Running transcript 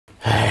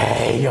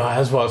Hey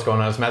guys, what's going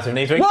on? It's Massive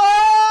Neves Week.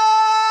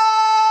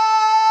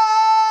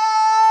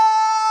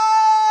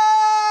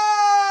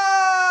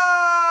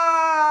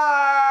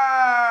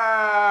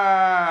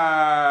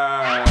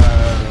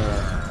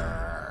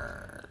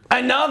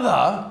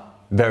 Another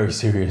very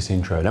serious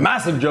intro to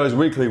MassiveJoes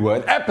Weekly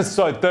WORD,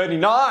 episode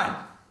 39.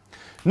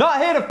 Not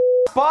here to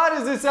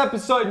spiders this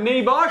episode,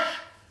 Neve.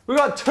 We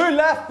got 2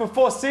 left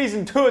before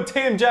season 2 of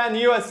Team MassiveJoes in the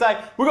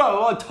USA. We got a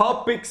lot of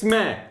topics,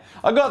 man.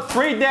 I got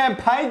 3 damn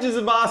pages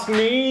of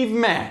ASKNeve,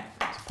 man.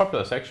 It's a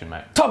popular section,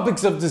 mate.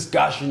 Topics of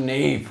discussion,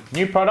 Neve.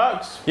 New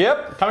products.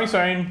 Yep. Coming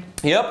soon.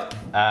 Yep.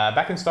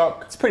 Back in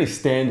stock. It's pretty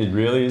standard,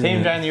 really, isn't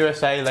Team it? MassiveJoes in the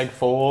USA, leg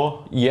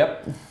 4.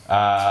 Yep.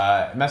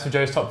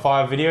 MassiveJoes top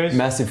 5 videos.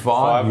 Massive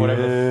 5,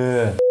 whatever.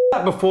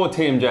 Yeah. Before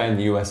Team MassiveJoes in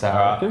the USA,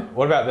 I reckon.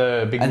 What about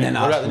the big? And then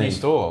what about the new ASKNeve.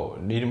 store?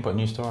 You didn't put a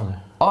new store on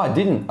there. Oh, I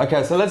didn't.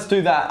 Okay, so let's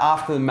do that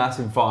after the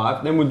Massive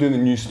 5. Then we'll do the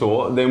new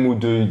store. Then we'll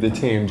do the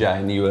Team MassiveJoes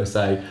in the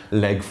USA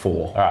leg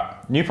 4. All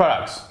right, new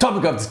products.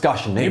 Topic of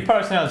discussion, New Neve.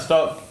 products now in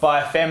stock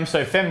by Fem.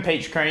 So Fem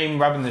Peach Cream,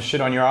 rubbing the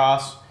shit on your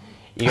ass.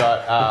 You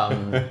got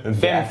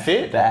Fem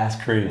Fit. The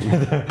ass cream.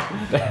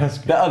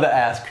 The other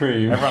ass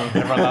cream.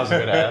 Everyone loves a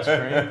bit of ass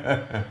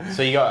cream.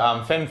 So you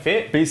got Fem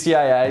Fit.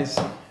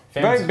 BCAAs.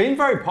 Fem's- Been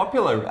very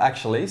popular,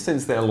 actually,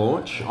 since their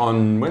launch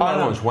on, when did they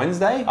launch?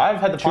 Wednesday? I've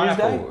had the Tuesday?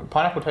 pineapple.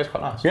 Pineapple tastes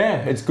quite nice. Yeah,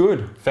 it's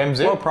good. Fem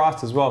Zip. Well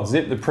priced as well.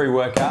 Zip, the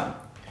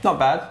pre-workout. Not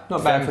bad.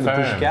 Not bad for the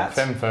pussycats.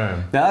 Fem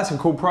Firm. Now that's a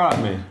cool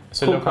product, man.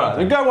 So Cool look product. up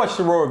And go watch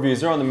the raw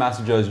reviews. They're on the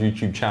MassiveJoes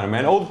YouTube channel,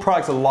 man. All the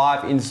products are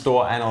live,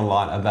 in-store and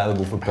online,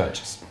 available for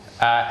purchase.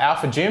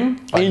 Alpha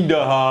Gym. In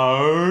the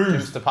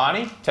house. Mr.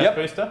 Parney. Test Yep.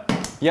 booster.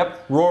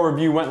 Yep, raw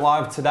review went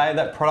live today.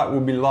 That product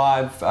will be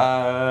live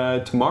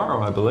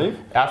tomorrow, I believe.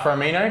 Alpha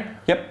Amino.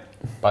 Yep.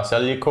 By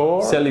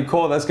Cellucor.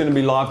 Cellucor, that's going to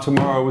be live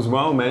tomorrow as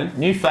well, man.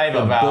 New flavour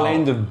A of our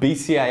blend of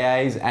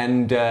BCAAs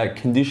and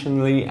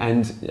conditionally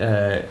and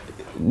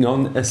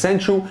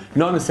non-essential,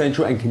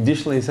 non-essential and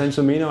conditionally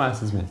essential amino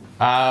acids, man.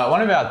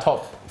 one of our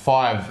top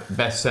 5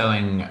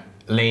 best-selling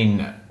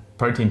lean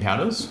protein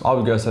powders. I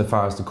would go so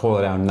far as to call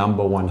it our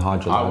 #1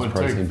 hydrolyzed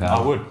protein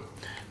powder. I would.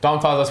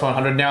 Diamond Fast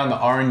 100 now in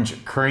the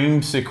orange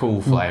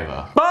creamsicle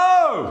flavour.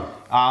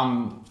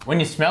 Boom! When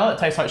you smell it, it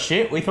tastes like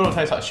shit. We thought it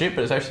tastes like shit,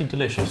 but it's actually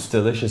delicious. It's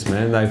delicious,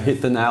 man. They've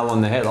hit the nail on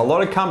the head. A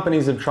lot of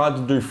companies have tried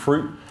to do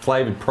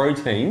fruit-flavored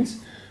proteins,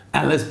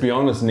 and let's be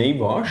honest,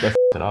 Nebosh, They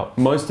f***ed it up.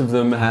 most of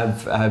them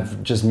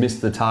have just missed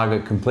the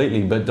target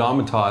completely. But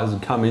Diamatize have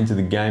come into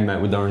the game,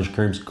 mate, with orange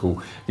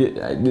creamsicle.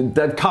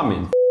 They've come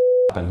in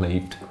and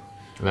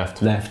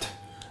left,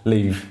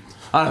 leave.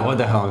 I don't know what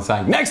the hell I'm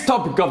saying. Next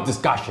topic of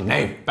discussion,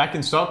 Neve. Back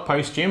in stock,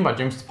 Post Gym by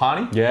Mr.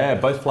 Parney. Yeah,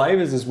 both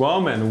flavors as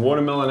well, man. The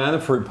watermelon and the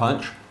fruit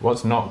punch.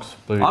 What's Knox?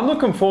 Blue. I'm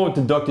looking forward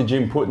to Dr.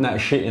 Jim putting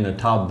that shit in a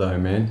tub though,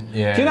 man.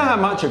 Yeah. Do you know how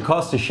much it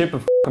costs to ship a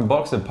f***ing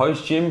box of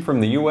Post Gym from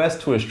the US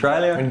to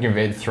Australia? We can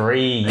convert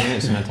 3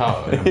 units in a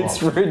tub.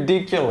 It's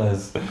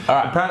ridiculous.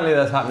 Alright. Apparently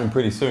that's happening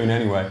pretty soon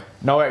anyway.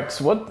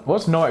 Nox,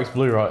 what's Nox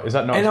Blue, right? Is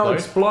that Nox NO Blue?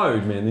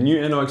 Explode, man. The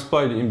new NO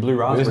Explode in blue It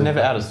raspberry. was never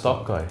out of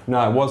stock though.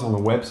 No, it was on the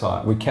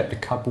website. We kept a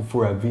couple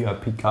for our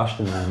VIP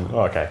customers.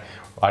 Oh, okay.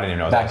 I didn't even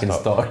know it was Back out in of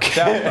stock. It's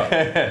out of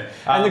stock.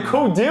 And the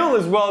cool deal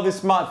as well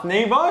this month,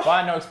 Nebosh.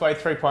 Buy Nox Blade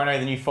 3.0,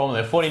 the new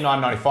formula,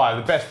 $49.95,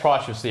 the best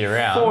price you'll see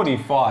around.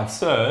 45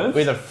 serves.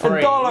 With a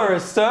free- $1 a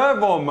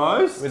serve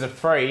almost. With a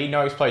free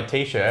No Explode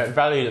t-shirt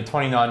valued at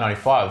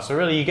 $29.95. So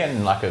really you're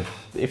getting like a,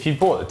 if you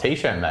bought the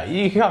t-shirt, mate,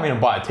 you can come in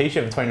and buy a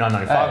t-shirt for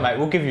 $29.95, Hey. mate.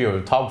 We'll give you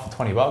a tub for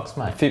 $20,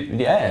 mate.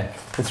 Yeah,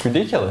 it's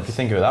ridiculous. If you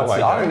think of it that way.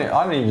 I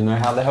don't even know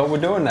how the hell we're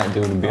doing that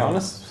deal, to be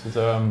honest.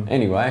 So,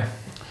 Anyway,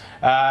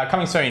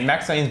 coming soon,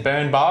 Maxine's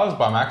Burn Bars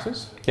by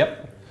Max's.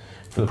 yep.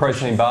 For the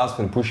protein bars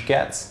for the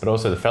pussycats. But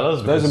also the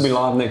fellas. Those will be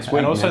live next week.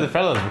 And also man. the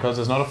fellas, because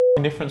there's not a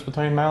f***ing difference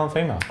between male and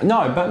female.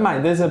 No, but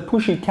mate, there's a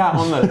pushy cat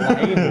on the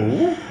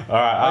label.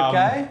 Alright,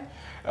 Okay?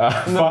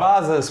 And the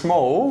bars are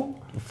small.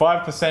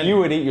 5%. You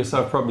would eat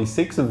yourself probably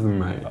 6 of them,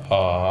 mate.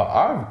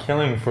 I'm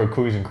killing for a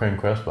cookies and cream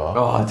crust bar.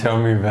 Oh,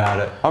 tell me about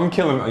it. I'm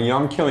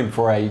killing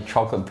for a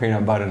chocolate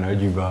peanut butter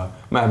noji bar.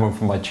 Might have one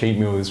for my cheat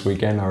meal this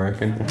weekend, I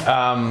reckon.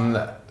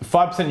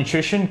 5%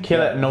 nutrition,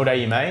 kill it and all day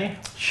you may.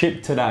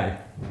 Ship today.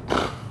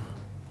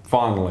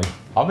 Finally.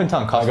 I've been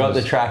telling I customers. got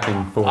the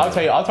tracking for I'll it.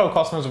 tell you, I told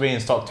customers will be in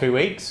stock 2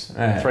 weeks,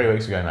 Yeah. 3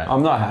 weeks ago, mate.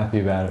 I'm not happy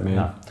about it, man.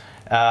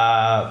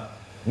 No.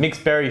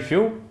 Mixed berry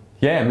fuel.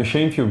 Yeah,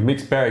 machine fuel,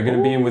 mixed berry, going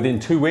to be in within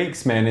 2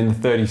 weeks, man, in the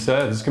 30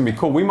 serves. It's going to be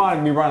cool. We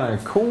might be running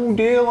a cool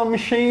deal on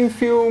machine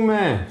fuel,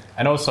 man.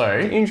 And also,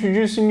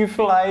 Introducing new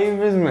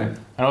flavours, man.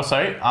 Arnold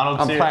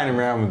I'm series. playing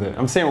around with it.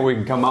 I'm seeing what we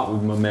can come up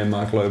with, my man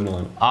Mark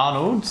Loebland.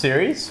 Arnold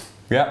series.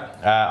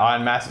 Yep.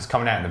 Iron Mass is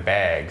coming out in the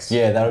bags.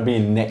 Yeah, that'll be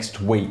in next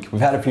week.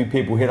 We've had a few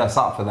people hit us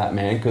up for that,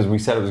 man, because we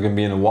said it was going to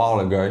be in a while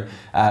ago.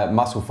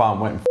 Muscle Farm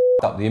went and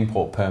f***ed up the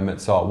import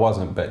permit, so it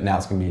wasn't, but now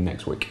it's going to be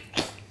next week.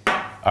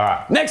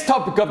 Alright. Next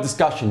topic of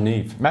discussion,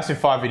 Neve. Massive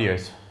 5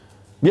 videos.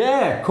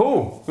 Yeah,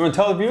 cool. You want to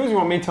tell the viewers or you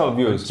want me to tell the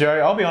viewers?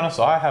 Joey, I'll be honest,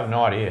 I have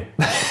no idea.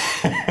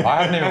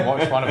 I haven't even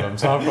watched one of them,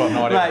 so I've got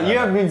no idea. Mate, you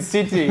have been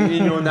sitting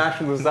in your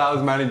national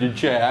sales manager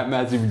chair at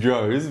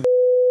MassiveJoes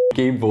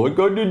keyboard,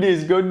 go do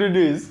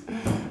this,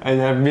 and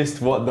have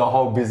missed what the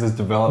whole business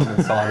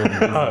development side of the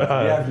business.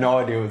 You have no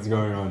idea what's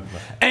going on.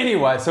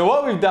 Anyway, so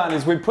what we've done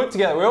is we put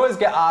together, we always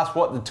get asked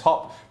what the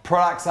top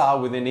products are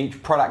within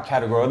each product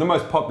category, or the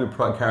most popular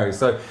product categories.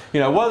 So, you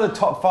know, what are the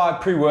top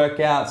 5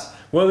 pre-workouts?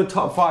 What are the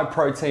top 5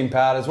 protein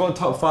powders? What are the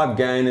top 5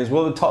 gainers?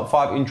 What are the top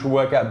 5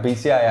 intra-workout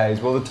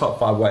BCAAs? What are the top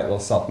 5 weight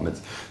loss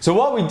supplements? So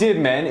what we did,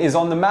 man, is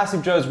on the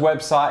MassiveJoes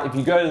website, if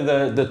you go to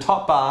the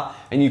top bar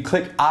and you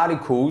click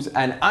articles,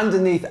 and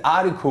underneath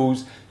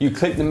articles, you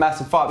click the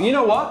Massive 5. You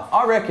know what?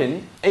 I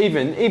reckon,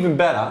 even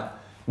better,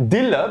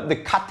 Dilla, the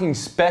cutting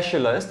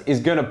specialist, is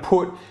gonna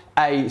put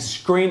a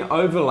screen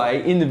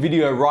overlay in the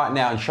video right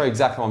now and show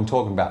exactly what I'm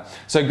talking about.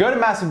 So go to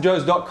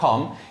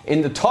MassiveJoes.com.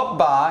 In the top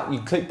bar,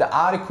 you click the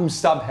article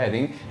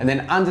subheading, and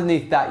then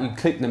underneath that, you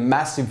click the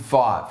Massive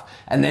 5.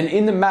 And then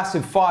in the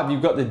Massive 5,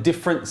 you've got the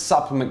different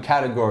supplement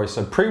categories.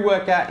 So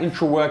pre-workout,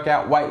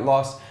 intra-workout, weight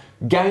loss,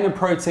 gainer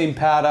protein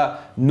powder,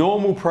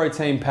 normal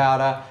protein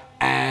powder,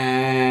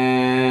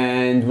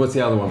 and what's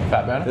the other one?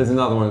 Fat burner? There's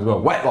another one as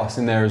well. Weight loss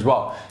in there as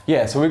well.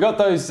 Yeah, so we got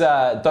those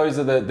are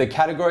the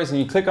categories, and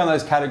you click on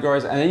those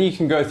categories, and then you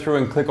can go through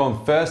and click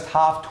on first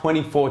half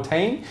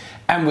 2014.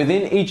 And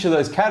within each of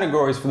those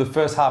categories for the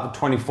first half of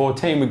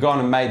 2014, we've gone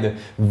and made the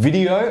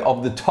video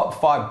of the top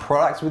 5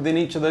 products within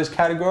each of those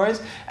categories.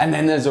 And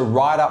then there's a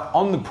write-up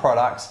on the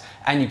products,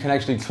 and you can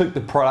actually click the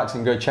products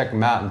and go check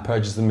them out and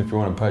purchase them if you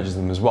want to purchase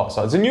them as well.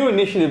 So it's a new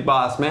initiative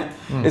by us, man.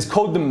 It's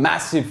called the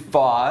Massive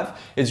 5.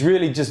 It's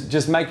really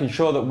just making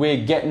sure that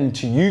we're getting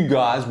to you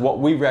guys what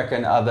we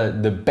reckon are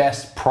the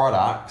best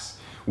products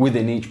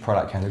within each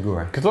product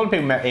category. Because a lot of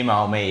people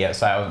email me at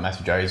sales at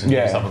MassiveJoes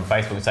and stuff on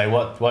Facebook and say,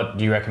 what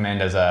do you recommend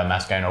as a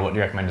mass gainer, or what do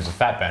you recommend as a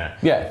fat burner?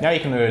 Yeah. Now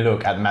you can really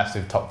look at the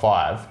Massive top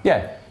 5.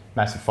 Yeah.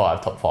 Massive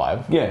 5, top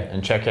 5. Yeah.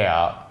 And check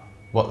out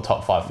what the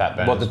top 5 fat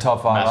burners, what the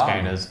top 5 mass are.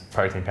 gainers,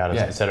 protein powders,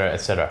 etc.,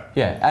 etc.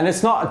 Yeah, and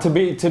it's not to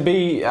be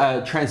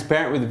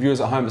transparent with the viewers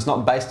at home. It's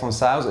not based on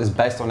sales. It's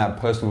based on our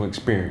personal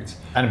experience.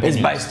 And it's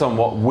based on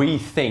what we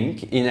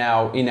think in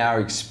our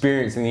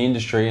experience in the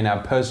industry, and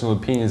our personal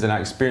opinions and our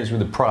experience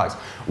with the products.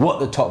 What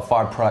the top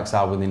 5 products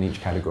are within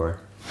each category.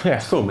 Yeah,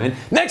 cool, man.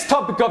 Next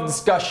topic of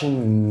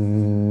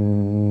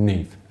discussion,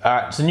 Neve. All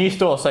right, it's a new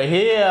store. So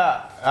here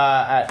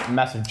at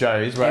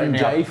MassiveJoes, we're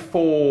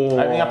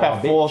opening up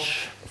our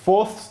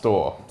fourth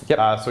store.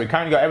 Yep. So we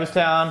currently got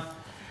Everstown,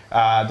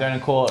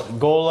 Donacourt,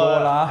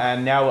 Gawler,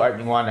 and now we're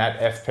opening one at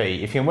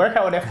FP. If you can work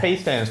out what FP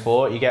stands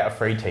for, you get a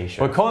free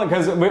t-shirt. We're calling,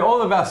 because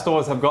all of our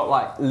stores have got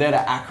like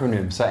letter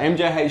acronyms. So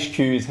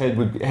MJHQ is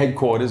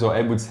headquarters, or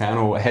Edwardstown,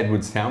 or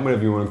Hedwardstown,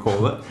 whatever you want to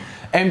call it.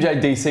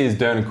 MJDC is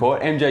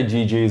Donacourt,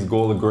 MJGG is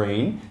Gawler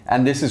Green,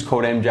 and this is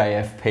called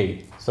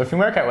MJFP. So if you can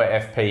work out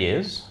where FP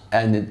is,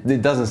 and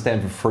it doesn't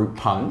stand for fruit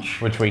punch,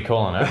 which we're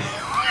calling it,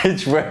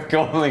 which we're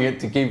calling it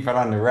to keep it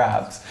under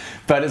wraps,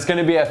 but it's going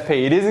to be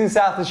FP. It is in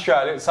South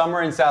Australia, it's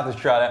somewhere in South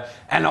Australia,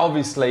 and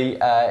obviously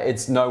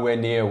it's nowhere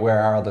near where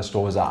our other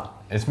stores are.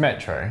 It's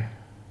Metro.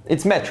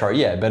 It's Metro,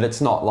 yeah, but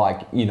it's not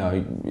like, you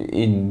know,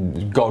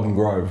 in Golden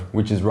Grove,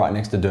 which is right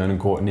next to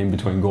Donacourt and in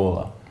between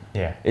Gawler.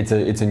 Yeah. It's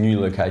a new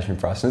location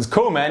for us, and it's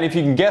cool, man. If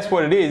you can guess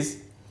what it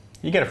is,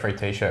 you get a free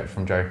t-shirt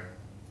from Joe.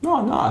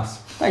 Oh, nice.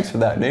 Thanks for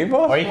that, Neve.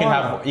 Or you can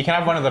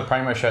have one of the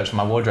promo shirts from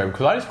my wardrobe,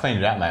 because I just cleaned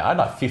it out, mate. I had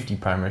like 50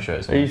 promo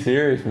shirts. Are you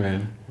serious,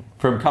 man?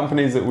 From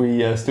companies that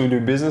we still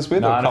do business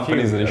with, or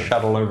companies that are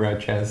shut all over our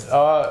chest?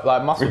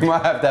 Like muscle. We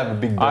might have to have a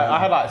big. I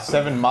had like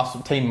 7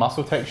 Team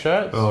MassiveJoes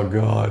shirts. Oh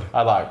god.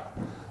 I like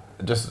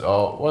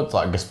what's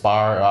like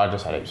Gasparo. I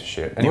just had heaps of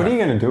shit. Anyway. What are you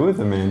going to do with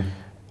them, man?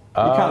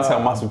 You can't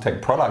sell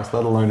MassiveJoes products,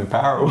 let alone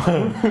apparel.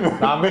 No,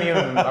 I'm going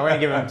to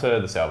give them to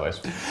the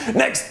salvos.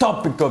 Next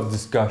topic of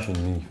discussion,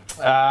 Neve.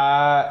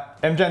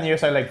 MJ in the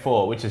USA Leg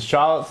 4, which is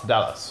Charlotte to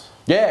Dallas.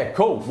 Yeah,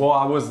 cool.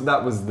 Well,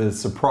 that was the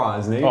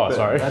surprise, Neve. Oh,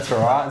 sorry. That's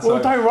all right.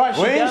 Well, don't write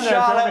shit down there if you want me to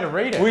Charlotte,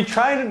 read it. we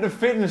train at the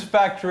fitness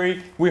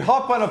factory, we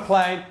hop on a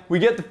plane, we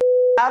get the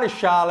out of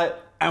Charlotte,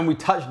 and we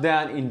touch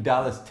down in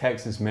Dallas,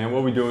 Texas, man. What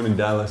are we doing in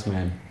Dallas,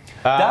 man?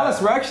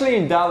 Dallas, we're actually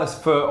in Dallas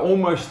for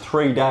almost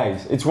 3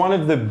 days. It's one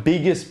of the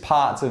biggest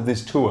parts of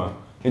this tour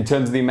in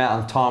terms of the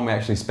amount of time we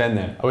actually spend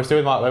there. Are we still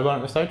with Mike Logan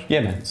at this stage?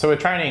 Yeah, man. So we're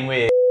training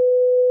with...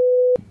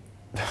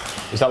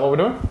 Is that what we're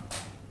doing?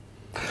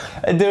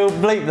 Dude,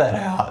 bleep that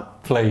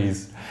out,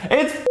 please.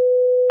 It's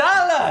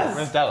Dallas!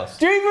 Where's Dallas?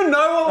 Do you even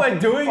know what we're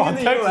doing in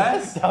the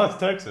US? Dallas,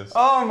 Texas.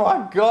 Oh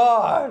my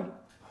god.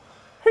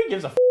 Who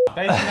gives a f***?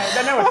 They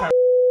know what time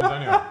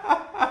anyway.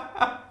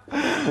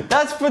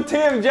 That's for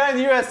Team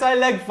USA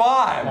Leg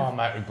 5. Oh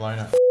mate, we've blown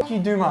it. You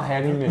do my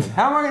head in there.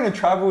 How am I going to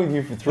travel with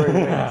you for 3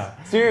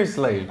 weeks?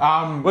 Seriously.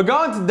 We're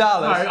going to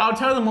Dallas. No, I'll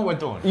tell them what we're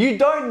doing. You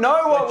don't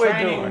know what we're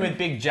doing. We're training with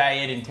Big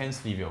J at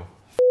Intensityville.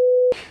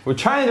 We're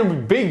training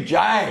with Big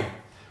J.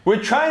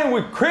 We're training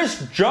with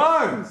Chris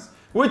Jones.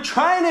 We're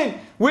training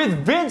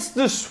with Vince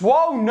the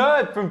Swole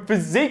Nerd from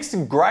Physiques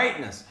and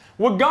Greatness.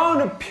 We're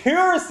going to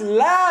Purist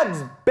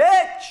Labs,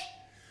 bitch.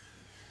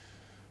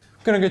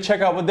 Gonna go check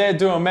out what they're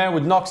doing, man,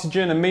 with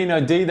Noxygen,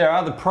 Amino D. There are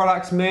other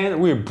products, man, that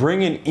we're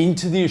bringing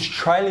into the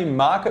Australian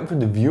market for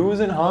the viewers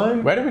at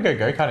home. Where did we go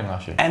go-karting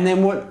last year? And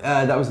then what,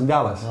 that was in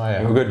Dallas. Oh,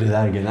 yeah. We're gonna do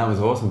that again, that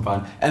was awesome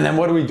fun. And then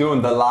what are we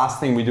doing? The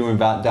last thing we do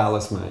about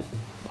Dallas, mate.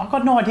 I've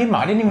got no idea, mate.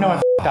 I didn't even know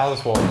what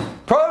Dallas was.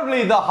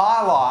 Probably the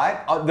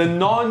highlight, the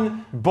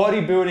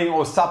non-bodybuilding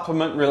or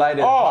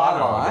supplement-related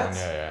highlight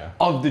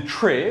of the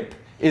trip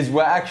is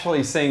we're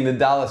actually seeing the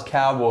Dallas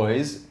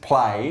Cowboys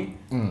play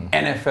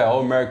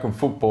NFL, American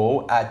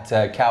football, at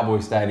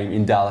Cowboy Stadium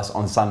in Dallas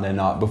on Sunday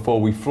night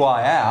before we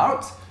fly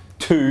out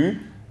to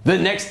the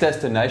next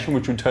destination,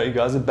 which we'll tell you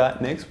guys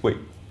about next week.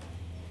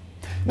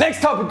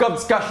 Next topic of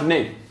discussion,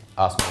 Neve.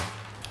 Ask me.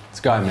 Let's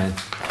go, man.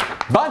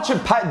 Bunch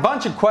of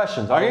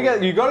questions.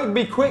 You got to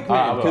be quick,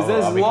 man, because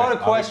there's a lot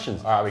of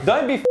questions.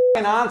 Don't be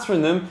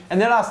answering them,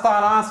 and then I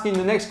start asking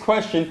the next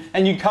question,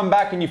 and you come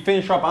back and you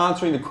finish up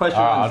answering the question.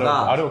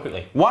 I'll do it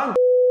quickly. One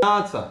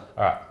answer.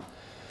 All right.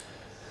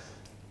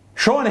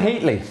 Sean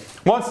Heatley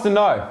wants to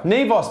know,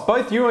 Nevos,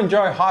 both you and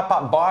Joe hype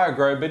up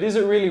BioGrow, but is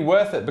it really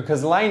worth it?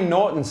 Because Lane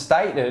Norton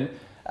stated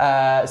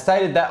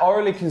that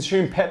orally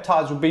consumed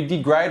peptides will be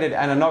degraded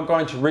and are not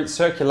going to reach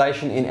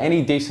circulation in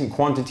any decent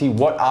quantity.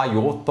 What are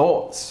your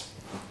thoughts?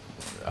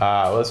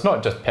 Well, it's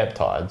not just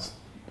peptides.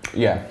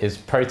 Yeah. It's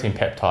protein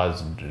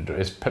peptides.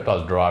 It's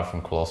peptides derived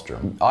from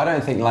colostrum. I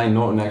don't think Lane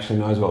Norton actually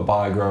knows what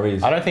BioGrow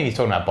is. I don't think he's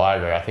talking about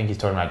BioGrow. I think he's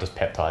talking about just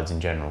peptides in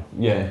general.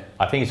 Yeah.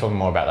 I think he's talking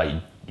more about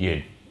like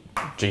your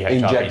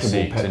injectable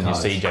GHRP6 and your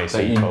CJC.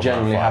 That you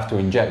generally have to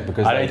inject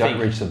because they don't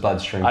reach the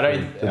bloodstream.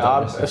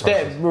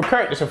 We'll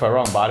correct this if we're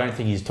wrong, but I don't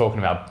think he's talking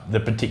about the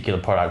particular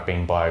product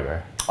being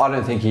BioGrow. I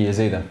don't think he is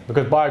either.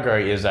 Because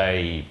BioGrow is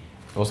a,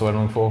 what's the word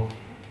I'm looking for?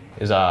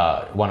 Is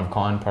a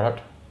one-of-kind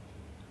product.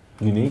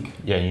 Unique?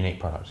 Yeah, unique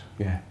product.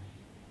 Yeah.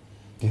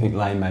 Do you think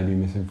Lane may be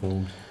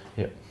misinformed?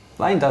 Yep.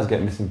 Lane does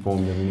get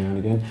misinformed every now and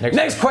again.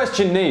 Next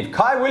question, Neve.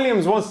 Kai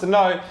Williams wants to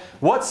know,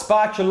 what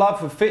sparked your love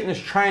for fitness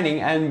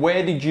training and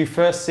where did you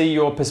first see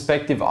your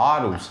prospective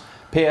idols?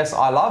 P.S.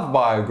 I love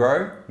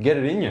BioGrow. Get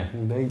it in you.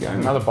 There you go.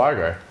 Another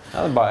BioGrow.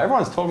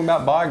 Everyone's talking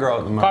about BioGrow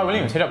at the moment. Kai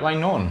Williams, hit up Lane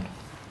Norton.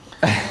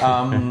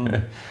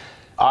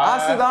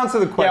 Answer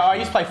the question. Yeah, I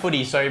used to play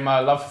footy, so my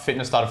love for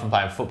fitness started from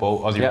playing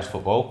football, Aussie rules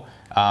football.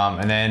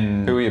 And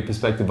then... Who are your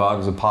prospective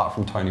idols apart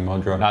from Tony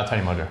Modra? No,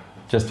 Tony Modra.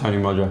 Just Tony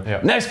Modra.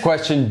 Yep. Next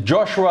question,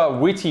 Joshua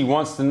Whitty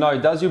wants to know,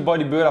 does your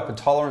body build up a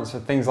tolerance for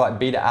things like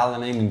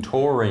beta-alanine and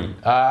taurine?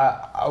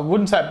 I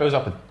wouldn't say it builds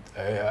up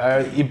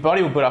your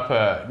body will build up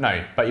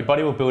but your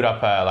body will build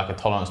up like a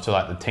tolerance to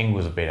like the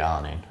tingles of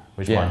beta-alanine,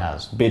 which mine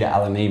has.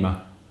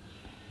 Beta-alanema.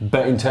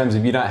 But in terms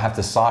of, you don't have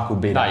to cycle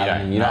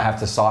beta-alanine, you don't have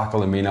to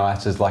cycle amino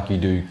acids like you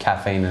do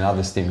caffeine and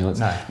other stimulants.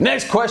 No.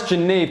 Next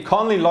question, Neve.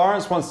 Conley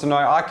Lawrence wants to know,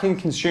 I can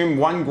consume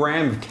 1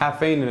 gram of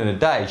caffeine in a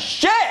day.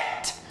 Shit!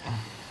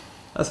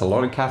 That's a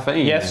lot of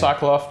caffeine. Yes,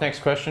 cycle off.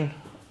 Next question.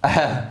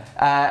 And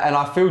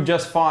I feel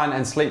just fine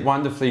and sleep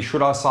wonderfully.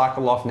 Should I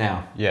cycle off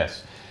now?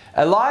 Yes.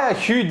 Elia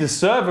Hugh de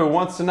Servo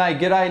wants to know,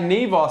 g'day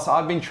Nevos,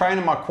 I've been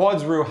training my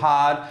quads real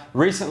hard,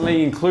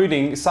 recently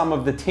including some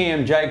of the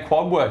TMJ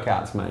quad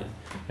workouts, mate.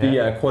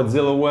 The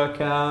Quadzilla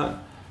workout,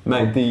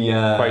 mate,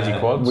 the... Crazy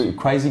Quads.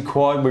 Crazy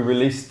Quad, we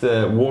released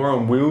War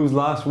on Wheels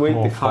last week,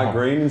 the Kai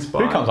Green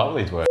inspired. Who comes up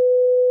with these words?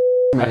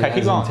 Okay,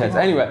 keep going.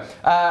 Anyway,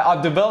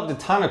 I've developed a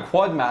ton of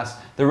quad mass.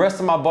 The rest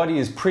of my body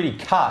is pretty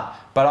cut,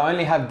 but I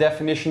only have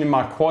definition in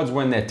my quads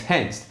when they're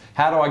tensed.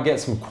 How do I get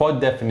some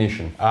quad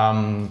definition?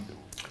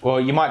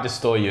 Well, you might just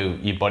store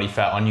your body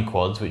fat on your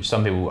quads, which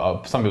some people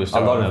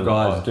store. A lot of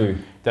guys do.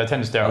 They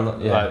tend to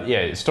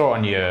store, store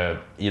on your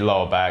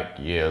lower back,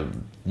 your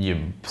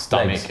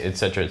stomach,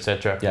 etc.,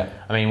 etc. Yeah.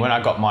 I mean, when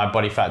I got my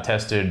body fat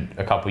tested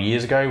a couple of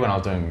years ago, when I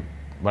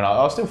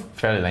was still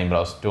fairly lean, but I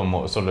was doing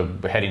more sort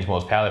of heading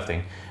towards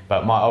powerlifting.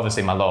 But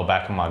obviously my lower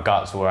back and my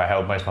guts were where I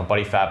held most of my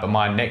body fat. But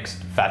my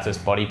next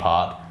fattest body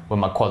part were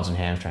my quads and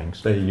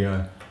hamstrings. There you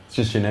go. It's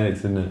just genetics,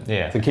 isn't it?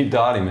 Yeah. So keep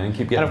dieting, man.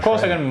 Keep getting. And of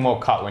course, they're going to be more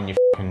cut when you're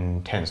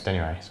fucking tensed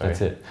anyway. So that's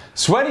it.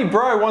 Sweaty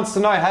Bro wants to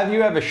know: have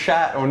you ever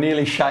shat or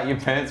nearly shat your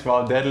pants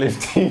while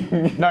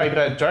deadlifting? No,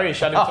 but Joey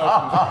shat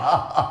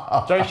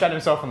himself. Joey shat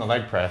himself on the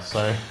leg press.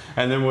 So.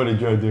 And then what did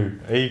Joe do?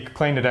 He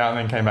cleaned it out and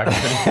then came back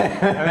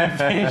and then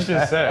finished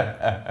his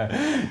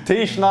set.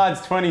 T.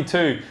 Schneid's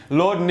 22.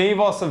 Lord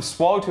Nevos of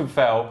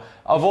Swalterfell,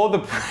 of all the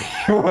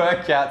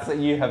pre-workouts that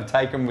you have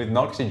taken with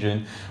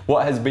Noxygen,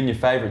 what has been your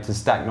favourite to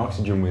stack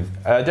Noxygen with?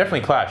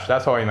 Definitely Clash.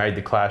 That's why we made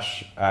the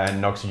Clash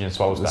and Noxygen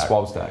Swole Stack. The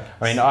Swole Stack.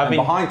 I mean, I've been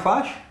behind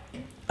Clash?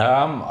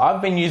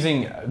 I've been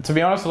using, to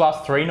be honest, the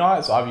last 3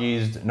 nights I've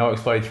used No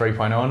Explode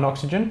 3.0 on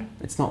Noxygen.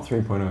 It's not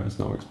 3.0, it's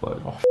No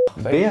Explode. Oh,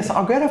 BS,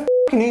 I'll get a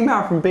fucking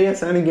email from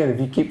BSN again if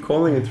you keep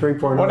calling it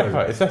 3.0.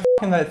 Whatever, it's the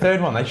fucking that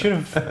third one. They should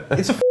have,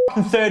 it's a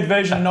fucking third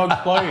version of No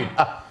Explode.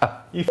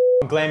 You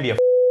fucking glandia.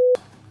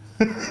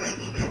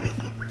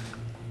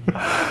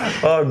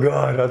 Oh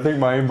God, I think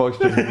my inbox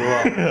just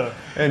blew up.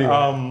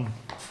 Anyway.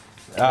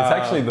 It's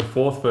actually the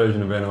 4th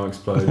version of NO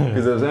Explode,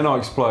 because there was NO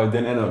Explode,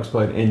 then NO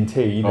Explode NT,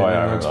 then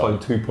NO Explode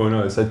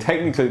 2.0. So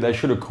technically they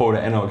should have called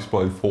it NO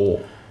Explode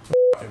 4.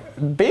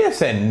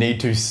 BSN need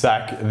to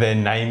sack their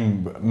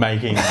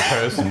name-making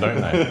person,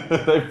 don't they?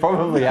 They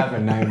probably have a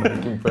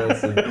name-making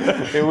person.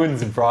 It wouldn't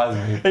surprise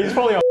me. He's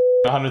probably on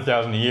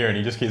 100,000 a year and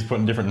he just keeps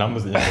putting different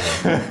numbers in.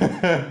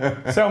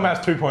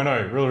 Cellmass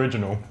 2.0, real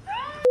original.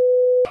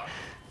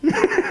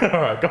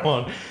 Alright, come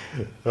on.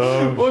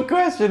 What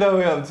question are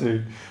we up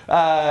to?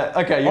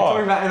 Okay, you're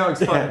talking about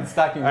NOx and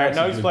stacking oxygen.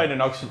 No explain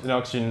and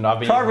oxygen.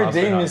 Try to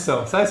redeem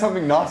yourself. Say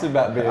something nice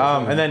about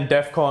BSN. And then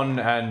DEFCON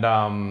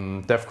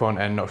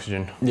and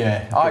oxygen.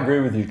 Yeah, I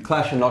agree with you.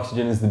 Clash and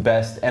oxygen is the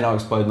best.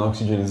 NO-explode and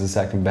oxygen is the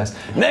second best.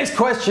 Next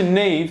question,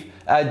 Neve.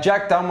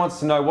 Jack Dunn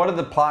wants to know, what are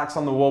the plaques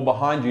on the wall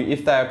behind you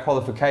if they are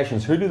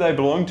qualifications? Who do they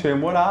belong to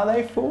and what are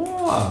they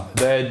for?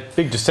 They're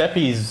big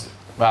Giuseppe's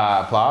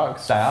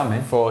plaques. They are,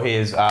 man. For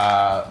his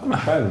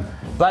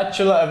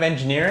Bachelor of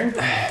Engineering.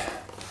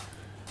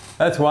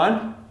 That's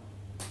one.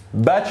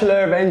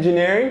 Bachelor of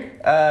Engineering.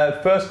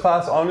 First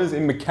class honours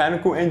in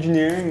mechanical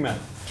engineering, man.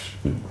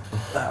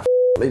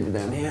 Leave it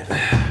down here.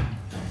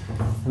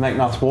 Make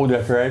nice wall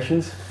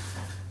decorations.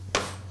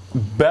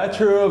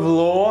 Bachelor of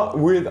Law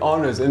with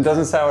honours. And it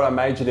doesn't say what I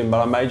majored in,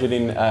 but I majored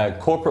in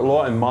corporate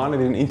law and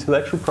minored in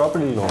intellectual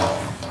property law.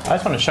 I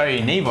just want to show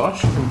you Neve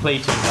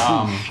completed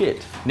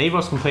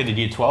Neve completed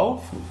year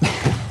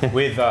 12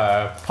 with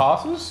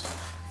passes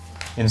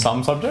in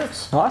some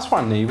subjects. Nice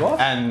one, Neve.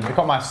 And I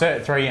got my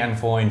Cert 3 and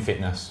 4 in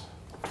fitness.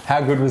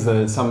 How good was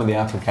some of the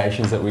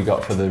applications that we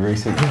got for the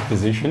recent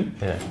position?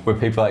 Yeah. Where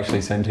people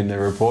actually sent in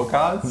their report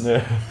cards?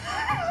 Yeah.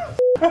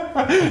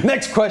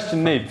 Next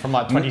question, Neve. From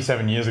like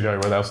 27 years ago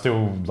where they were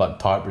still like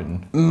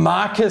typewritten.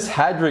 Marcus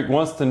Hadrick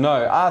wants to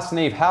know, ask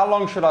Neve, how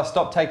long should I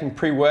stop taking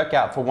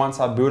pre-workout for once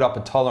I build up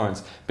a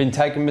tolerance? Been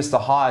taking Mr.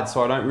 Hyde,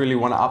 so I don't really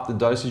want to up the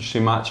dosage too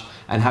much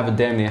and have a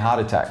damn near heart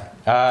attack.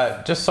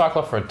 Just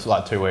cycle off for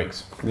like 2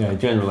 weeks. Yeah,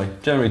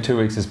 generally 2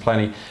 weeks is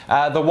plenty.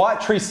 The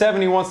White Tree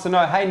 70 wants to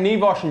know, hey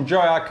Nevosh and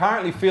Joe, I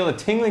currently feel a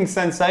tingling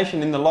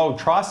sensation in the lower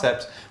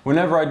triceps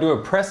whenever I do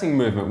a pressing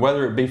movement,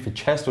 whether it be for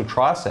chest or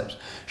triceps.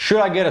 Should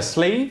I get a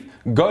sleeve,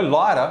 go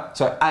lighter,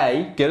 so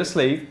A, get a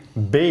sleeve,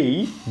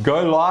 B,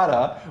 go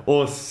lighter,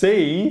 or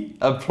C,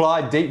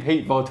 apply deep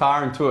heat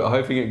Voltaren to it,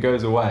 hoping it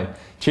goes away?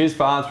 Cheers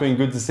for answering,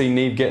 good to see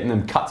Neve getting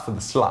them cuts for the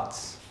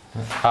sluts.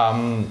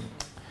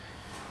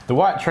 The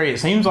White Tree, it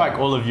seems like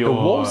all of your...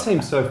 The wall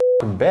seems so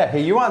f***ing bare.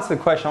 Here, you answer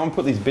the question, I'm gonna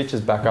put these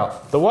bitches back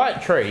up. The White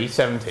Tree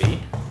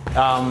 70,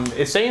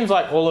 it seems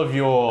like all of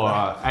your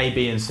A,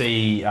 B and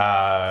C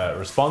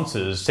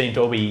responses seem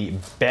to all be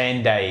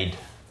Band-Aid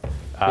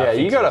yeah,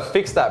 you gotta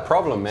fix that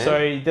problem, man.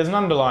 So there's an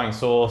underlying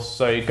source,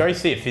 so go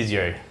see a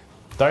physio.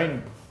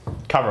 Don't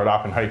cover it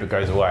up and hope it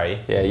goes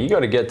away. Yeah, you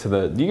gotta get to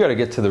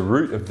the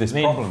root of this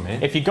problem,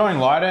 man. If you're going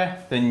lighter,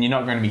 then you're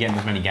not going to be getting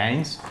as many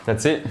gains.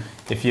 That's it.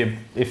 If you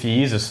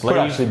use a sleeve, could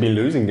actually be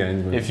losing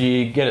gains. Man. If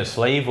you get a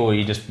sleeve, or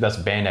that's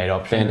a Band-Aid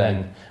option.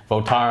 Band-Aid.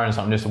 Voltaren or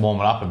something just to warm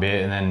it up a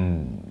bit, and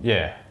then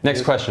yeah.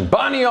 Next question.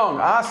 Barney on,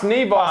 ask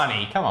Neve.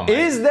 Barney, come on, mate.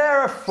 Is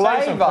there a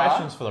flavour Save some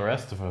questions for the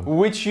rest of them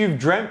which you've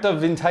dreamt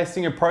of in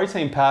tasting a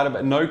protein powder,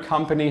 but no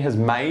company has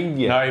made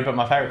yet? No, but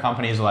my favourite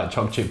companies are like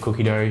chocolate chip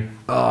cookie dough,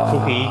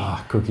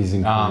 cookies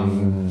and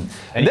cream.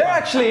 There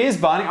actually is,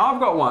 Barney. I've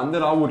got one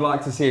that I would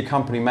like to see a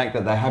company make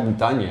that they haven't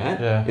done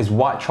yet. Yeah. Is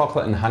white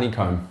chocolate and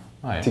honeycomb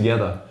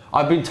together.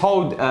 I've been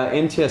told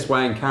MTS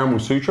Whey and Caramel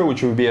Sutra,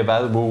 which will be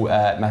available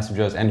at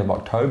MassiveJoes end of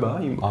October,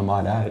 I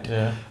might add,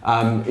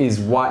 is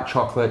white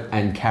chocolate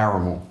and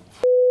caramel.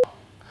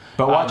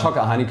 But white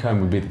chocolate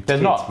honeycomb would be the There's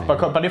tits, not,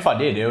 man. but if I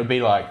did, it would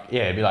be like,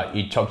 it'd be like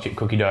your chocolate chip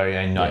cookie dough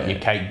and like your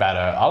cake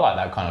batter. I like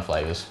that kind of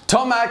flavours.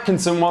 Tom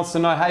Atkinson wants to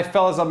know, hey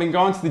fellas, I've been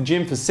going to the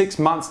gym for 6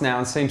 months now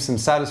and seen some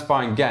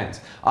satisfying gains.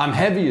 I'm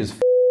heavy as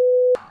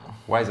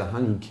weighs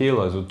 100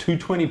 kilos or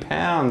 220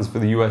 pounds for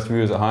the US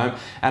viewers at home,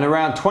 and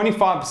around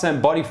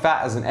 25% body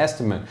fat as an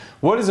estimate.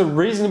 What is a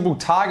reasonable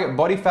target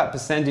body fat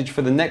percentage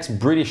for the next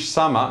British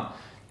summer,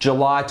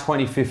 July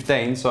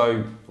 2015,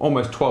 so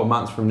almost 12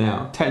 months from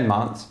now, 10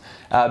 months.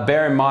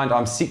 Bear in mind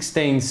I'm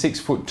 16,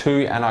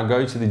 6'2", and I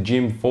go to the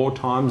gym 4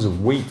 times a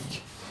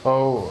week.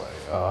 So,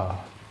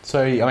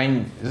 I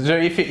mean, so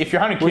if you're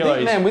 100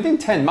 kilos... Within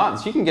 10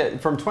 months, you can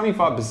get from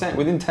 25%,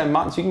 within 10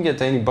 months, you can get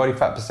to any body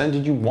fat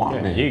percentage you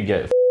want, man. You can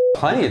get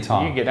plenty of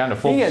time. You can get down to 4%.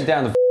 You can get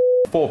down to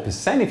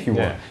 4% if you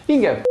want. You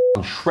can get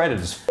shredded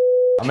as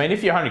I mean,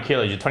 if you're 100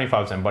 kilos, you're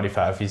 25% body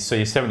fat. So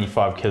you're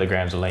 75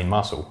 kilograms of lean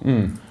muscle.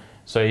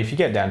 So if you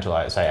get down to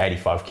like, say,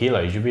 85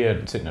 kilos, you'll be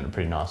sitting at a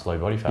pretty nice low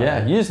body fat.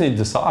 Yeah, you just need to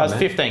decide, That's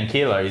 15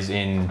 kilos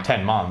in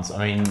 10 months.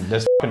 I mean,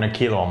 there's a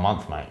kilo a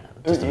month, mate.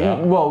 Just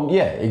about. Well,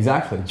 yeah,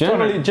 exactly.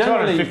 Generally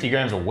 250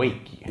 grams a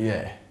week.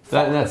 Yeah.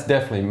 That's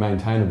definitely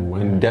maintainable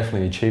and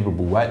definitely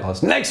achievable weight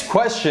loss. Next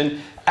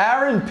question.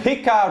 Aaron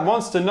Pickard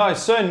wants to know,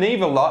 Sir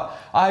Neve a lot,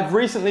 I've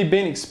recently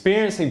been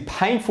experiencing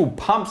painful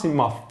pumps in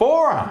my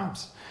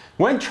forearms.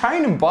 When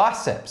training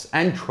biceps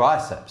and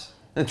triceps,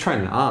 they're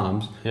training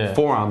arms,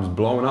 forearms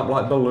blowing up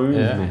like balloons,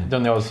 man.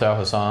 Done the old South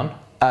Hassan.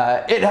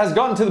 It has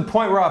gotten to the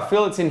point where I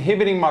feel it's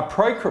inhibiting my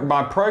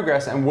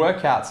progress and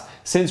workouts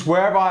Since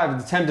wherever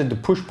I've attempted to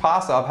push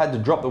past it, I've had to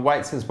drop the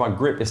weight since my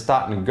grip is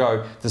starting to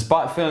go,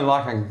 despite feeling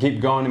like I can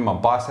keep going in my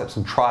biceps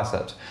and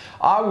triceps.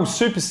 I will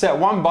superset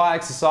one bi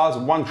exercise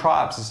and one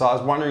tri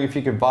exercise, wondering if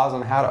you could advise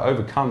on how to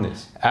overcome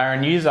this.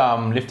 Aaron, use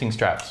lifting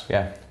straps.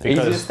 Yeah,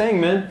 Because, easiest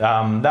thing,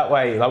 man. That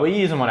way, like we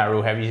use them on our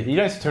real heavy. You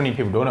don't see too many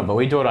people doing it, but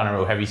we do it on our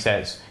real heavy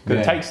sets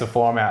because it takes the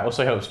form out.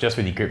 Also helps just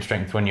with your grip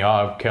strength when you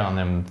are curling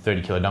them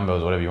 30-kilo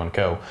dumbbells or whatever you want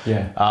to curl.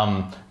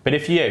 Yeah. But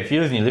if you're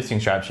using your lifting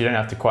straps, you don't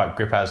have to quite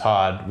grip as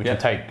hard, which will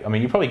take. I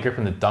mean, you're probably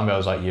gripping the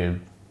dumbbells like you're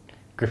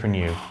gripping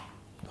your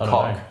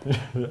cock.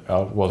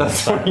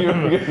 That's what you were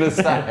going to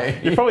say.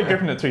 You're probably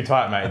gripping it too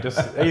tight, mate.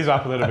 Just ease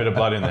up a little bit of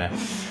blood in there.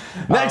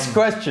 Next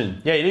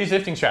question. Yeah, you use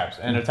lifting straps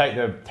and it'll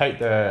take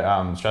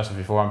the stress off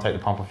your forearm, take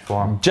the pump off your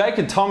forearm.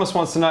 Jacob Thomas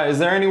wants to know, is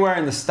there anywhere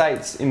in the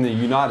States, in the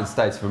United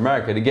States of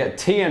America, to get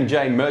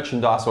TMJ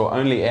merchandise or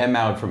only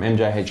airmailed from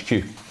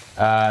MJHQ?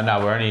 No,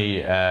 we're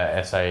only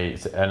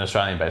an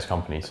Australian-based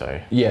company,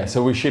 so. Yeah,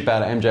 so we ship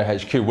out of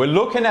MJHQ. We're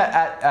looking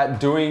at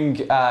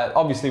doing,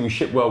 obviously we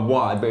ship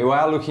worldwide, but we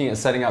are looking at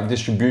setting up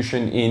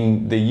distribution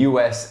in the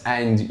US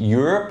and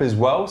Europe as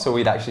well. So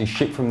we'd actually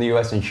ship from the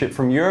US and ship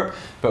from Europe,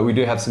 but we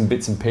do have some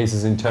bits and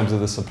pieces in terms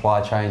of the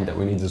supply chain that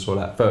we need to sort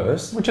out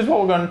first. Which is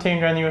what we're going to Team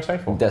MassiveJoes in the USA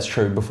for. That's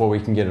true, before we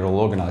can get it all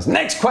organized.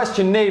 Next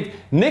question, Neve.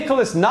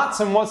 Nicholas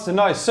Knutson wants to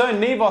know, Sir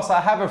Nevos, I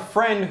have a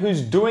friend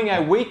who's doing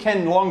a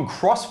weekend-long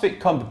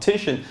CrossFit competition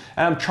and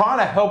I'm trying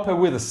to help her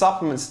with a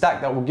supplement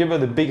stack that will give her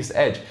the biggest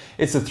edge.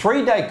 It's a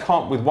 3-day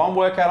comp with 1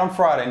 workout on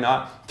Friday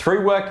night, 3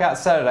 workouts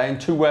Saturday and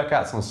 2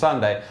 workouts on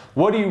Sunday.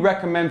 What do you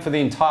recommend for the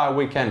entire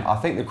weekend? I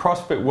think the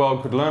CrossFit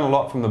world could learn a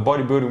lot from the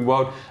bodybuilding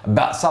world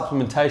about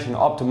supplementation to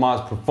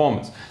optimize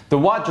performance. The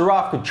White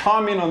Giraffe could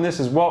chime in on this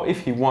as well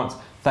if he wants.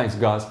 Thanks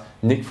guys.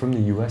 Nick from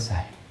the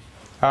USA.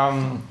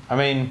 I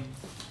mean,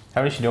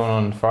 how many are you doing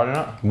on Friday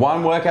night?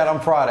 1 workout on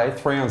Friday,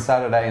 3 on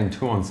Saturday, and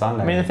 2 on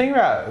Sunday. I mean, the thing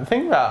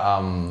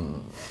about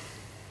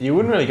you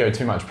wouldn't really go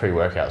too much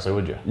pre-workout, so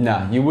would you?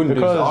 No, you wouldn't.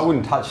 Because I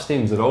wouldn't touch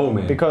stims at all,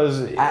 man.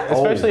 Because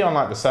especially on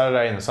like the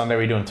Saturday and the Sunday,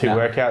 we're doing 2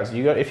 workouts.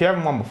 If you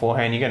haven't one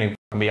beforehand, you're going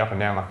to be up and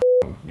down like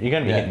you're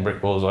going to be hitting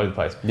brick walls all over the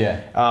place.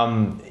 Yeah.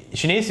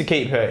 She needs to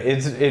keep her.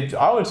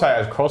 I would say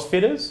as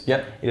CrossFitters,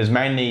 it is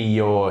mainly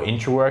your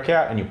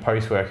intra-workout and your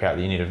post-workout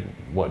that you need to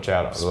watch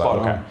out. Spot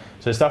on.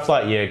 So stuff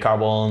like your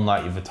Carbon,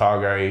 like your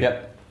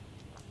Vitago,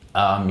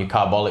 your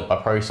Carbolic by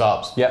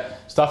ProSups,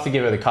 stuff to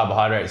give her the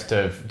carbohydrates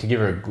to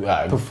give her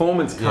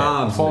performance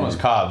carbs. Performance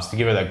carbs to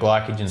give her that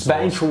glycogen source.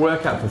 That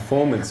intra-workout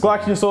performance.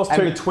 Glycogen source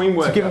and between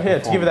workout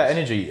to give her that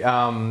energy.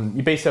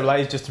 Your B7A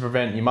is just to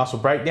prevent your muscle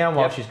breakdown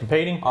while she's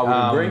competing. I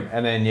would agree.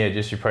 And then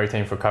just your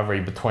protein for recovery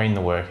between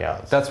the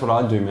workouts. That's what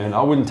I'd do, man.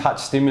 I wouldn't touch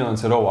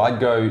stimulants at all. I'd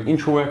go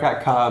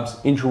intra-workout carbs,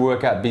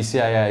 intra-workout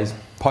BCAAs,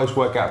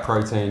 post-workout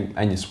protein,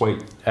 and you're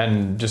sweet.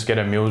 And just get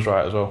her meals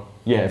right as well.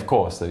 Yeah, of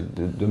course,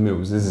 the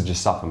meals. This is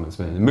just supplements,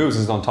 man. The meals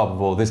is on top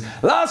of all this.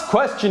 Last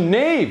question,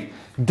 Neve.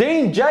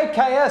 Dean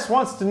JKS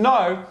wants to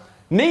know,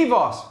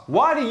 Nevos,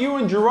 why do you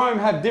and Jerome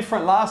have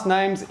different last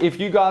names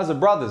if you guys are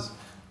brothers?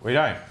 We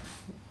don't.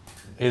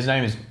 His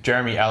name is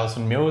Jeremy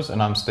Allison Mills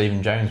and I'm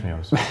Stephen James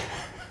Mills.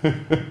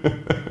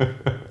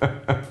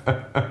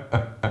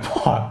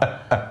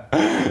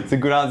 It's a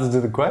good answer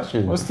to the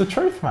question. What's the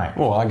truth, mate?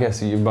 Well, I guess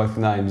your both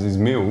names is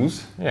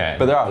Mills. Yeah.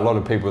 But there are a lot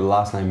of people with the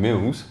last name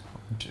Mills.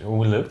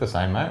 We look the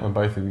same, mate. We're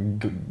both the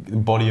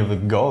body of the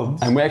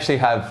gods. And we actually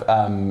have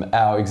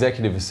our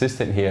executive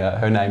assistant here.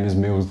 Her name is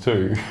Mills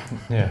too.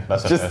 Yeah,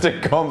 that's just to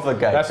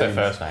complicate That's things.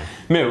 her first name.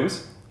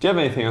 Mills, do you have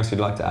anything else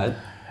you'd like to add?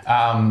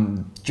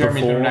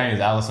 Jeremy's middle name is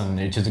Allison,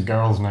 which is a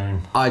girl's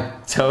name. I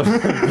tell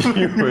the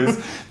viewers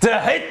to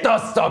hit the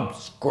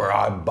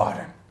subscribe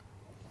button.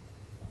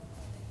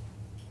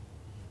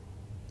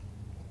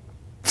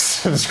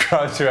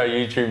 Subscribe to our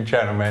YouTube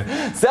channel,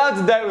 man. Stay up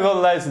to date with all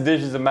the latest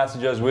editions of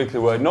MassiveJoes Weekly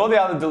WORD and all the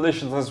other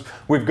deliciousness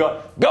we've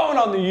got going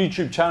on the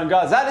YouTube channel,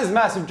 guys. That is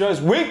MassiveJoes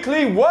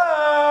Weekly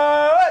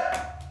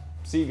WORD.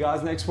 See you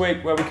guys next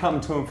week. Where we come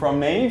to and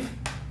from, Neve?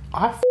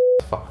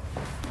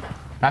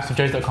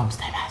 MassiveJoes.com.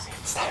 Stay massive.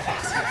 Stay